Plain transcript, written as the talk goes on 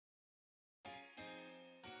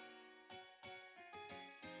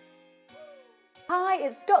Hi,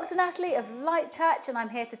 it's Dr. Natalie of Light Touch and I'm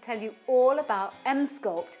here to tell you all about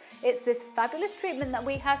EMSCULPT. It's this fabulous treatment that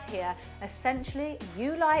we have here. Essentially,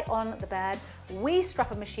 you lie on the bed, we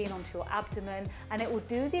strap a machine onto your abdomen and it will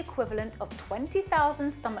do the equivalent of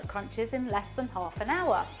 20,000 stomach crunches in less than half an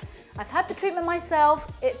hour. I've had the treatment myself.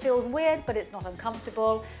 It feels weird, but it's not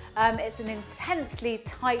uncomfortable. It's an intensely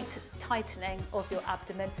tight tightening of your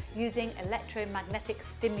abdomen using electromagnetic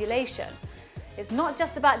stimulation. It's not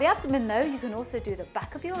just about the abdomen though, you can also do the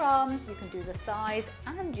back of your arms, you can do the thighs,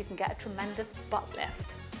 and you can get a tremendous butt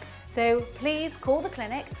lift. So please call the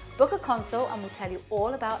clinic, book a consult, and we'll tell you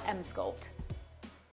all about EMSCULPT.